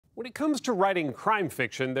When it comes to writing crime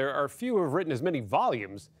fiction, there are few who have written as many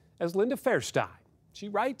volumes as Linda Fairstein. She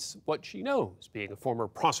writes what she knows, being a former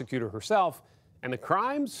prosecutor herself, and the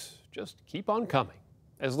crimes just keep on coming,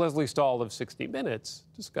 as Lesley Stahl of 60 Minutes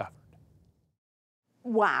discovered.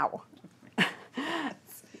 Wow.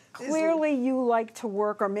 Clearly you like to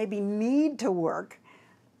work, or maybe need to work,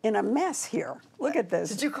 in a mess here. Look at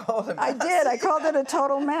this. Did you call it a mess? I did. I called it a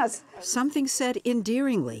total mess. Something said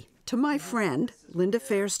endearingly to my friend, Linda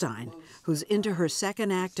Fairstein, who's into her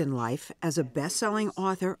second act in life as a best-selling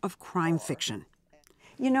author of crime fiction.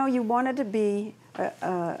 You know, you wanted to be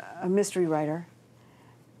a mystery writer,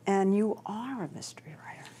 and you are a mystery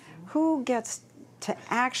writer. Who gets to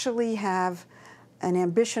actually have an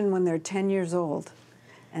ambition when they're 10 years old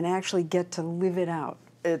and actually get to live it out?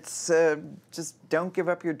 It's just don't give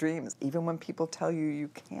up your dreams, even when people tell you you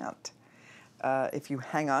can't. If you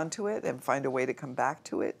hang on to it and find a way to come back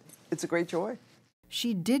to it, it's a great joy.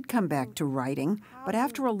 She did come back to writing, but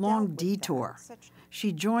after a long detour.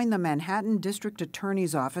 She joined the Manhattan District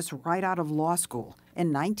Attorney's Office right out of law school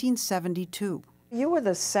in 1972. You were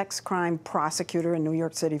the sex crime prosecutor in New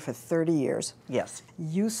York City for 30 years. Yes.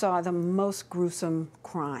 You saw the most gruesome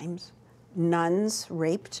crimes. Nuns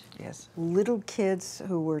raped. Yes. Little kids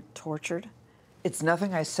who were tortured. It's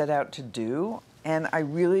nothing I set out to do, and I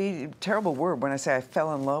really, terrible word when I say I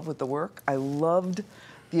fell in love with the work. I loved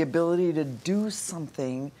the ability to do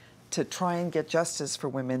something to try and get justice for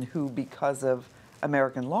women who, because of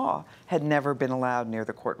American law, had never been allowed near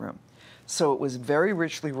the courtroom. So it was very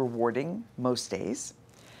richly rewarding most days,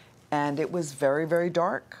 and it was very, very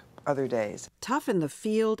dark other days. Tough in the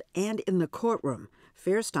field and in the courtroom,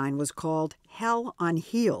 Fairstein was called hell on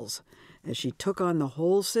heels, as she took on the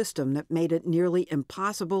whole system that made it nearly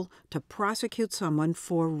impossible to prosecute someone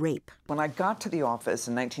for rape. When I got to the office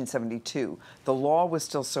in 1972, the law was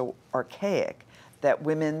still so archaic that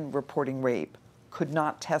women reporting rape could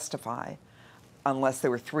not testify unless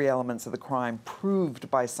there were 3 elements of the crime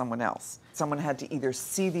proved by someone else. Someone had to either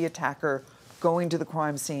see the attacker going to the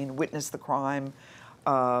crime scene, witness the crime.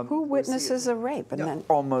 Who witnesses a rape? And then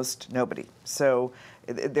almost nobody. So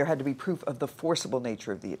there had to be proof of the forcible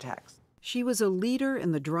nature of the attacks. She was a leader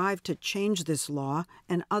in the drive to change this law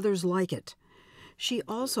and others like it. She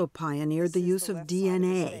also pioneered the use of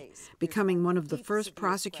DNA, becoming one of the first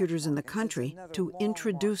prosecutors in the country to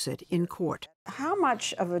introduce it in court. How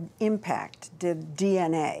much of an impact did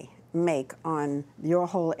DNA make on your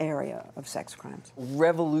whole area of sex crimes?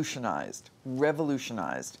 Revolutionized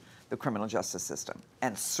the criminal justice system,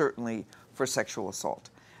 and certainly for sexual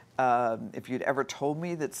assault. If you'd ever told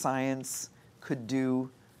me that science could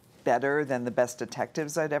do better than the best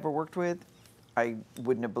detectives I'd ever worked with, I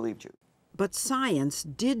wouldn't have believed you. But science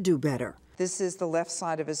did do better. This is the left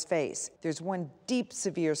side of his face. There's one deep,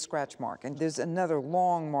 severe scratch mark, and there's another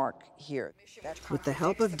long mark here. With the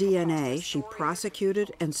help of DNA, she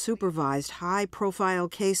prosecuted and supervised high-profile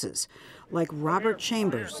cases, like Robert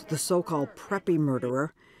Chambers, the so-called preppy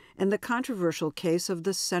murderer, and the controversial case of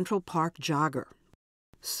the Central Park jogger.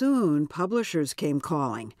 Soon, publishers came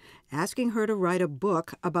calling, asking her to write a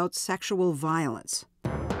book about sexual violence.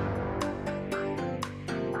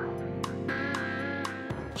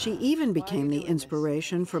 She even became the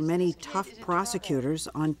inspiration for many tough prosecutors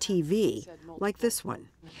on TV, like this one.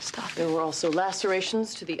 Stop. There were also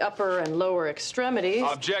lacerations to the upper and lower extremities.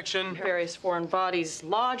 Objection. Various foreign bodies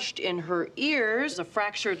lodged in her ears, a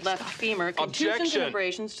fractured left femur, contusions and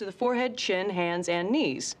abrasions to the forehead, chin, hands, and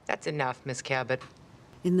knees. That's enough, Miss Cabot.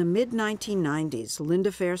 In the mid-1990s,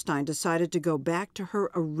 Linda Fairstein decided to go back to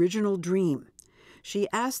her original dream. She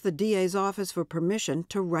asked the DA's office for permission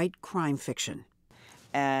to write crime fiction.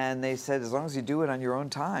 And they said, as long as you do it on your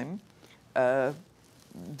own time,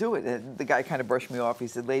 do it. And the guy kind of brushed me off. He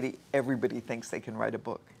said, lady, everybody thinks they can write a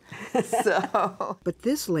book. But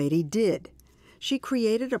this lady did. She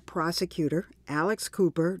created a prosecutor, Alex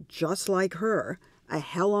Cooper, just like her, a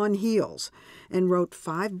hell on heels, and wrote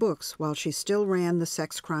 5 books while she still ran the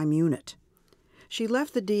sex crime unit. She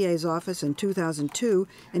left the DA's office in 2002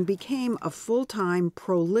 and became a full-time,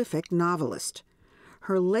 prolific novelist.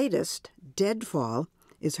 Her latest, Deadfall,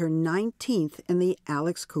 is her 19th in the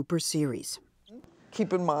Alex Cooper series.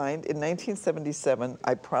 Keep in mind, in 1977,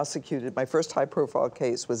 I prosecuted, my first high-profile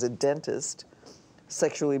case was a dentist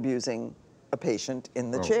sexually abusing a patient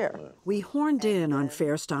in the chair. We horned in on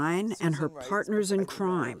Fairstein and her partners in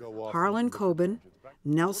crime, Harlan Coben,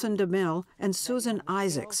 Nelson DeMille, and Susan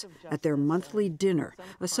Isaacs, at their monthly dinner,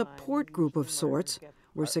 a support group of sorts,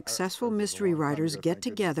 where successful mystery writers get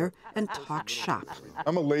together and talk shop.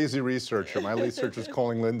 I'm a lazy researcher. My researcher is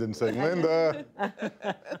calling Linda and saying, Linda,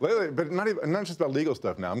 but not just about legal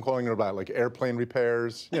stuff now. I'm calling her about like airplane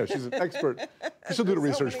repairs. You know, she's an expert. She'll do the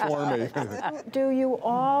research for me. Do you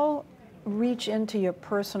all reach into your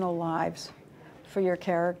personal lives for your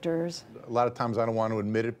characters? A lot of times I don't want to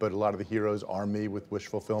admit it, but a lot of the heroes are me with wish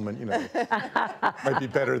fulfillment. You know, might be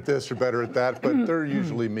better at this or better at that, but they're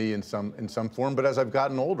usually me in some form. But as I've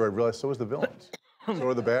gotten older, I realized so is the villains. So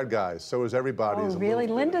are the bad guys. So is everybody. Oh, really?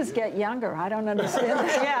 Linda's get younger. I don't understand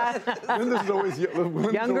that. Yeah. Linda's always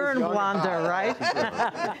Younger and blonder,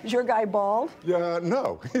 right? Is your guy bald? Yeah,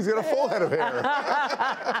 no. He's got a full head of hair.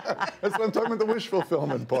 That's what I'm talking about, the wish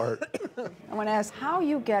fulfillment part. I want to ask how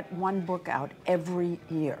you get one book out every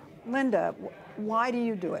year. Linda, why do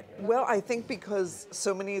you do it? Well, I think because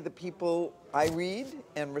so many of the people I read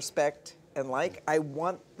and respect and like, I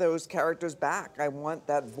want those characters back. I want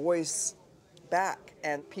that voice back.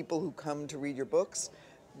 And people who come to read your books,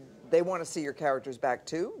 they want to see your characters back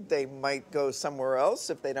too. They might go somewhere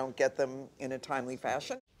else if they don't get them in a timely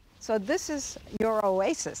fashion. So this is your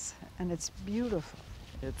oasis, and it's beautiful.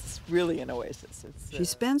 It's really an oasis. She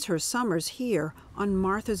spends her summers here on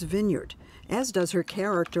Martha's Vineyard, as does her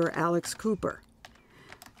character Alex Cooper.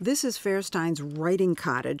 This is Fairstein's writing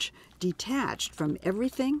cottage, detached from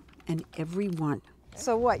everything and everyone.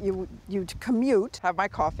 So what, you commute? Have my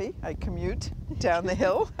coffee, I commute down the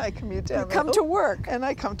hill, I commute down the hill. You come to work. And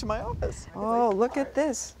I come to my office. Oh, look at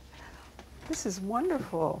this. This is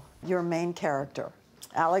wonderful. Your main character,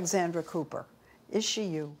 Alexandra Cooper. Is she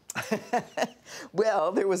you?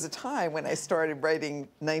 Well, there was a time when I started writing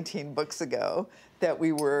 19 books ago that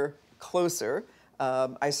we were closer.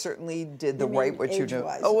 I certainly did the right what you do.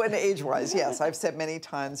 Oh, and age-wise, yes. I've said many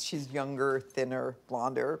times she's younger, thinner,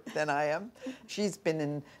 blonder than I am. She's been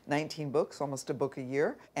in 19 books, almost a book a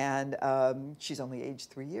year, and she's only aged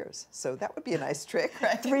 3 years. So that would be a nice trick,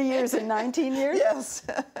 right? 3 years and 19 years? Yes.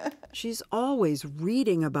 She's always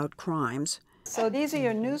reading about crimes. So these are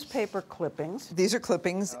your newspaper clippings. These are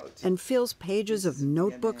clippings. And fills pages of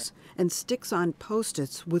notebooks and sticks on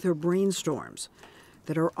Post-its with her brainstorms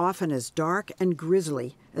that are often as dark and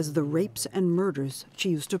grisly as the rapes and murders she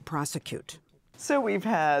used to prosecute. So we've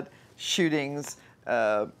had shootings,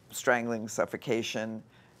 strangling, suffocation,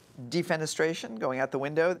 defenestration, going out the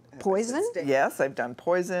window. Poison? Yes, I've done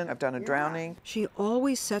poison. I've done a drowning. She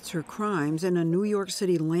always sets her crimes in a New York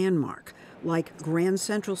City landmark, like Grand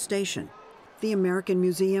Central Station, the American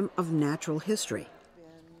Museum of Natural History,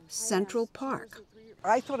 Central Park.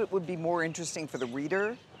 I thought it would be more interesting for the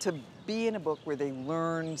reader to be in a book where they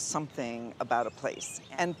learn something about a place.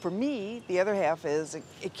 And for me, the other half is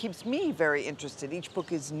it keeps me very interested. Each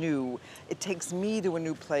book is new. It takes me to a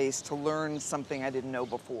new place to learn something I didn't know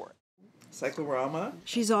before. Cyclorama.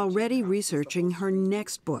 She's already researching her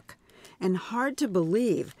next book. And hard to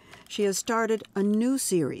believe, she has started a new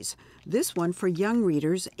series, this one for young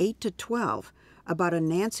readers 8 to 12, about a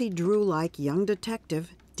Nancy Drew-like young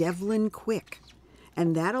detective, Devlin Quick.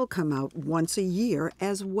 And that'll come out once a year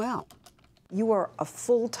as well. You are a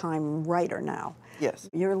full-time writer now. Yes.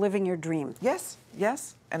 You're living your dream. Yes,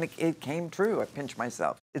 yes. And it came true. I pinch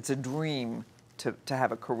myself. It's a dream to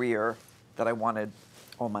have a career that I wanted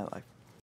all my life.